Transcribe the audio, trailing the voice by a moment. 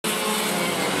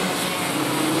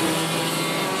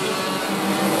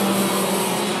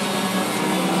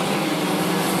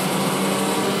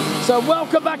So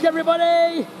welcome back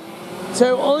everybody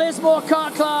to Lismore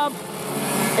Kart Club.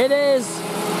 It is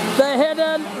the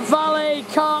Hidden Valley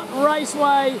Kart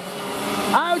Raceway.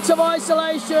 Out of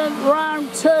isolation,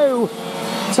 round 2.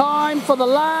 Time for the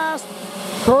last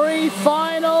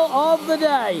pre-final of the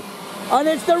day. And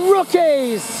it's the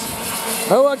rookies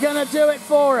who are going to do it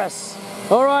for us.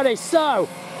 Alrighty, so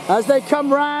as they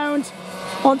come round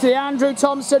onto the Andrew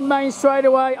Thompson main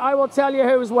straightaway, I will tell you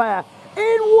who's where.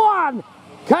 In 1,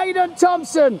 Caden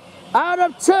Thompson. Out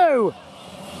of 2,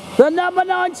 the number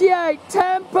 98,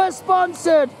 Tempur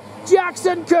sponsored,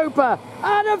 Jackson Cooper.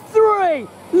 Out of 3,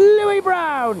 Louis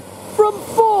Brown. From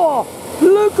 4,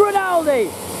 Luke Rinaldi.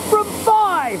 From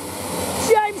 5,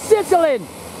 James Sitterlin.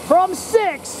 From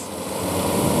 6,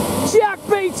 Jack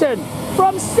Beaton.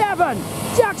 From 7,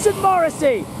 Jackson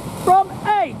Morrissey. From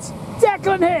 8,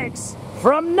 Declan Hicks.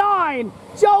 From 9,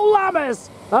 Joel Lammers.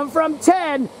 And from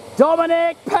 10,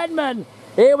 Dominic Penman.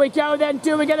 Here we go then,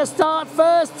 do we get a start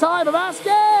first? Time of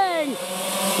asking!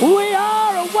 We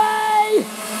are away!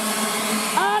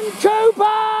 And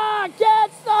Cooper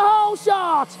gets the whole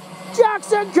shot!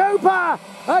 Jackson Cooper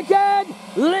again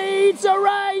leads a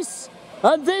race.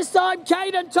 And this time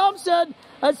Caden Thompson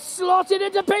has slotted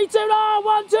into P2. Oh,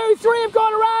 1, 2, 3 have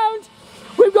gone around.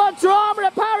 We've got drama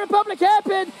at Power Republic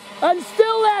Hairpin and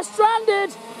still they're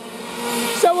stranded.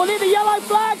 So we'll need the yellow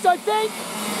flags, I think.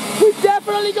 We've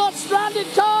definitely got stranded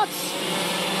karts.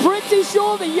 Pretty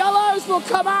sure the yellows will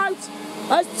come out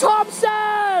as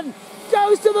Thompson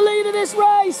goes to the lead of this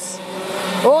race.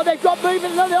 Oh, they've got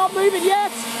moving. No, they're not moving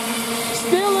yet.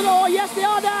 Still, oh, yes, they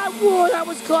are now. Whoa, that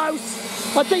was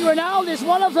close. I think Rinaldi is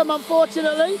one of them,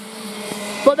 unfortunately.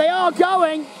 But they are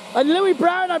going. And Louis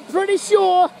Brown, I'm pretty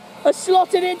sure, has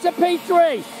slotted into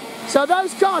P3. So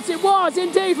those karts, it was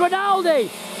indeed Rinaldi.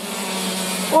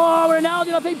 Oh,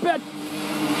 Rinaldi, I think.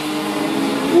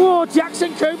 Whoa,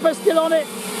 Jackson Cooper still on it.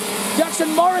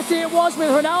 Jackson Morrissey it was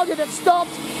with Rinaldi that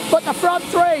stopped. But the front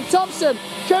 3, Thompson,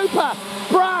 Cooper,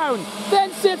 Brown,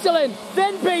 then Sitterlin,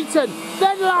 then Beaton,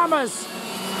 then Lammers.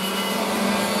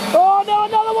 Oh no,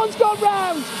 another one's gone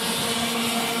round.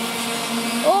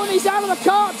 Oh, and he's out of the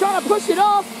cart trying to push it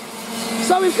off.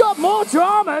 So we've got more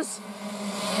dramas.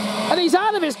 And he's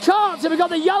out of his cart, so we've got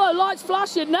the yellow lights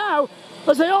flashing now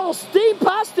as they all steam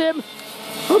past him.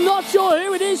 I'm not sure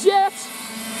who it is yet.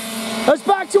 As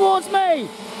back towards me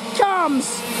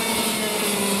comes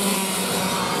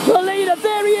the leader.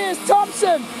 There he is,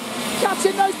 Thompson,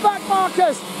 catching those back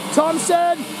markers.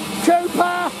 Thompson,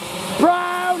 Cooper,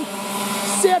 Brown,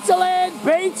 Sitterlin,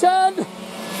 Beaton.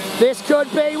 This could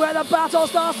be where the battle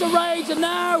starts to rage, and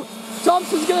now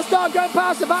Thompson's going to start going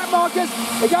past the back markers.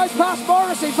 He goes past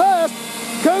Morrissey first.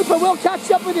 Cooper will catch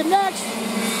up with him next.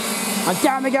 And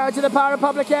down they go to the Power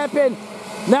Republic hairpin.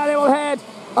 Now they will head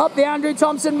up the Andrew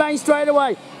Thompson main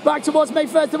straightaway. Back towards me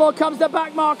first of all comes the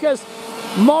back markers.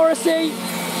 Morrissey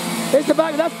is the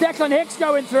back. That's Declan Hicks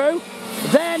going through.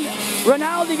 Then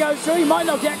Rinaldi goes through. He might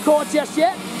not get caught just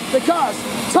yet because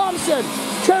Thompson,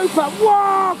 Cooper,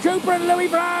 whoa! Cooper and Louis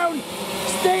Brown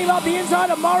steam up the inside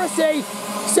of Morrissey.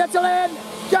 Sitterlin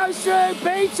goes through.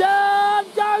 Beaton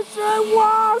goes through.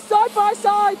 Whoa! Side by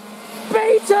side.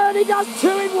 Beaton, he does 2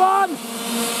 in 1.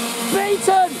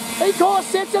 Beaton, he caught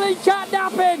Sitterlin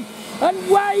catnapping, and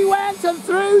away he went and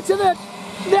through to the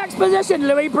next position.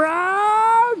 Louis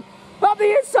Brown up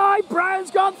the inside.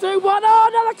 Brown's gone through one. Oh,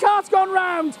 another cart's gone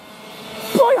round.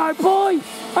 Boy, oh boy,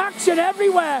 action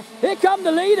everywhere. Here come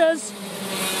the leaders.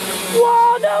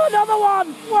 Whoa, no, another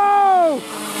one. Whoa,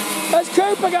 as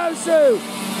Cooper goes through,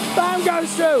 Brown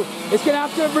goes through. He's going to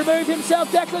have to remove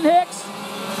himself. Declan Hicks.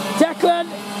 Declan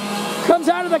comes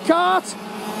out of the cart.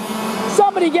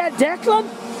 Somebody get Declan.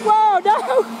 Whoa,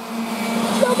 no.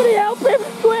 Somebody help him,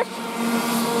 quick.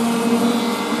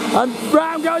 And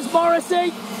round goes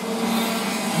Morrissey.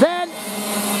 Then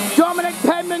Dominic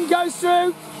Penman goes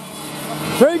through.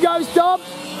 Through goes Dom.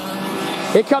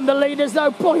 Here come the leaders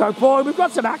though. Boy, oh boy, we've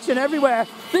got some action everywhere.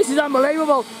 This is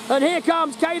unbelievable. And here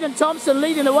comes Caden Thompson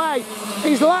leading the way.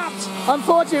 He's lapped,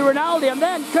 unfortunately, Rinaldi. And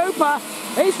then Cooper,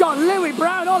 he's got Louis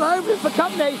Brown all over him for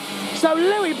company. So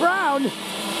Louis Brown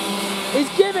is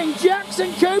giving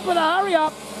Jackson Cooper the hurry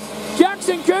up.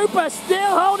 Jackson Cooper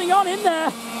still holding on in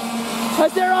there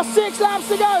as there are 6 laps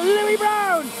to go. Louis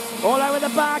Brown all over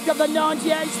the back of the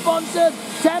 98 sponsored,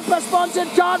 Tempur sponsored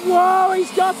kart. Whoa,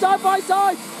 he's got side by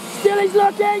side. Still he's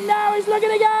looking, now he's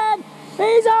looking again.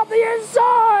 He's up the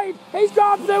inside. He's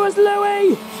gone through as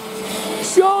Louis.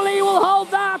 Surely he will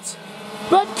hold that.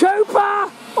 But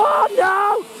Cooper, oh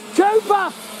no,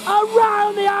 Cooper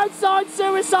around the outside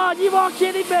suicide. You are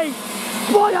kidding me.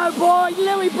 Boy, oh boy,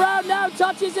 Louis Brown now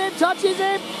touches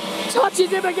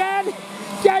him again.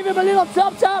 Gave him a little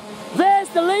top. There's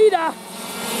the leader,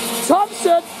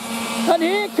 Thompson. And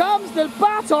here comes the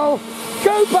battle.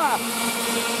 Cooper,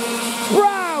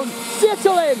 Brown,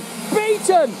 Sittling,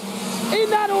 Beaton. In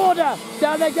that order.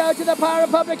 Down they go to the Power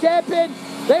Republic hairpin.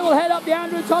 They will head up the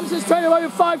Andrew Thompson straightaway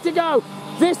with 5 to go.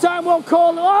 This time we'll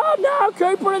call. Oh no,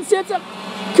 Cooper and Sittling.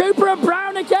 Cooper and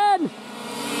Brown again.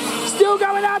 Still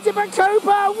going at it, but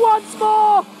Cooper once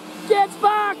more gets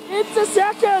back into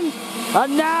second.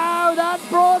 And now that's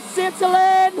brought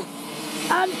Sittling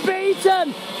and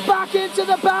Beaton back into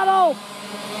the battle.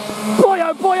 Boy,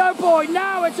 oh boy,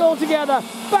 now it's all together.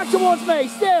 Back towards me,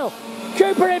 still.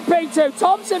 Cooper in P2.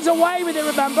 Thompson's away with it,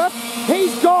 remember?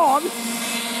 He's gone.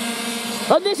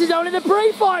 And this is only the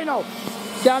pre-final.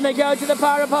 Down they go to the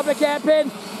Power Republic hairpin.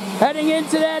 Heading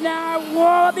into there now.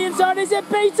 Whoa, at the inside, is it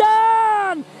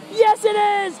Beaton? Yes, it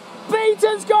is.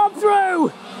 Beaton's gone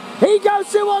through. He goes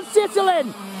through on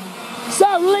Sittling.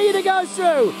 So leader goes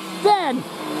through. Then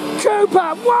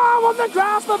Cooper. Whoa, on the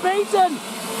grass for Beaton.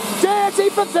 30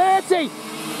 for 30.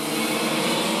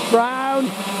 Brown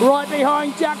right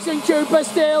behind Jackson Cooper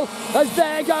still, as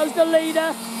there goes the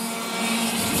leader.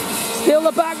 Still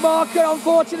the back marker,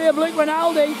 unfortunately, of Luke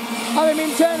Rinaldi, having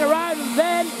been turned around, and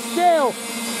then still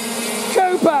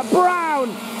Cooper,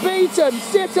 Brown, Beaton,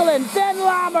 Sittling, then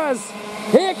Lammers.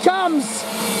 Here comes,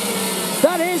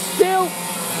 that is still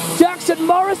Jackson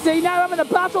Morrissey, now having a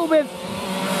battle with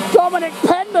Dominic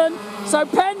Penman. So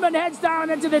Penman heads down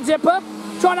into the dipper.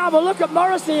 Trying to have a look at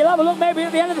Morrissey. He'll have a look maybe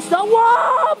at the end of the start.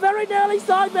 Whoa! Very nearly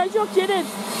sideways. You're kidding.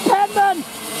 Penman.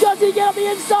 Does he get up the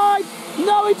inside?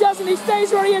 No, he doesn't. He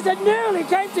stays where he is. It nearly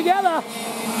came together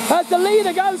as the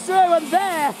leader goes through. And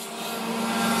there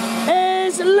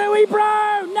is Louis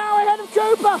Brown. Now ahead of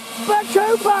Cooper. But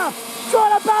Cooper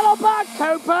trying to battle back.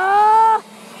 Cooper.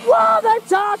 Whoa, they've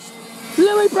touched.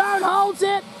 Louis Brown holds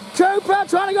it. Cooper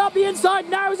trying to go up the inside.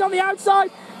 Now he's on the outside.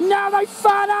 Now they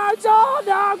fan out. Oh,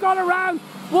 now gone around.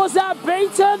 Was that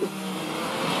Beaton?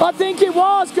 I think it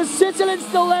was, because Sittling's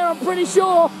still there, I'm pretty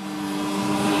sure.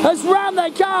 As round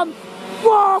they come.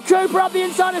 Whoa, Cooper up the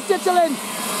inside of Sittling.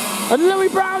 And Louis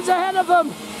Brown's ahead of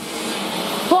them.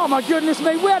 Oh my goodness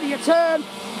me, where do you turn?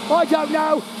 I don't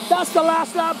know. That's the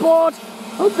last lap board.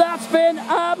 And that's been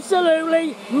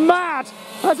absolutely mad.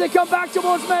 As they come back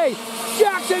towards me.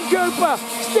 Jackson Cooper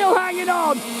still hanging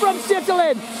on from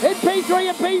Sittling in P3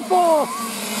 and P4.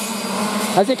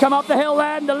 As they come up the hill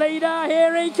then, the leader,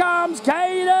 here he comes,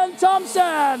 Caden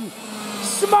Thompson.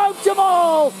 Smoked them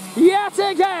all yet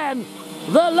again.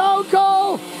 The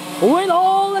local with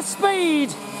all the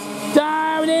speed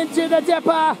down into the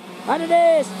dipper. And it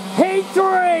is Heat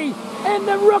 3 in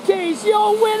the rookies,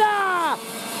 your winner,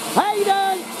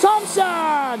 Hayden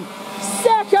Thompson.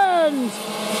 Second,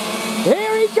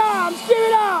 here he comes, give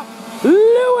it up,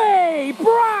 Louis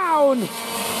Brown.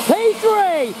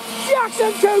 P3,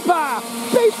 Jackson Cooper.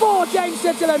 P4, James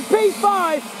Sittling.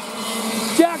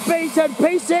 P5, Jack Beaton.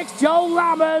 P6, Joel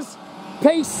Lammers.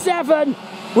 P7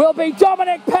 will be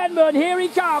Dominic Penman. Here he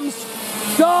comes.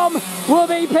 Dom will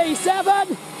be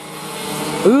P7.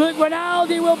 Luke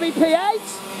Rinaldi will be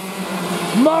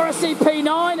P8. Morrissey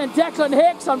P9, and Declan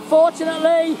Hicks,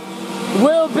 unfortunately,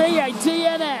 will be a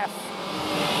DNF.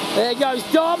 There goes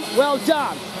Dom. Well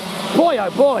done. Boy, oh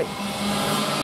boy.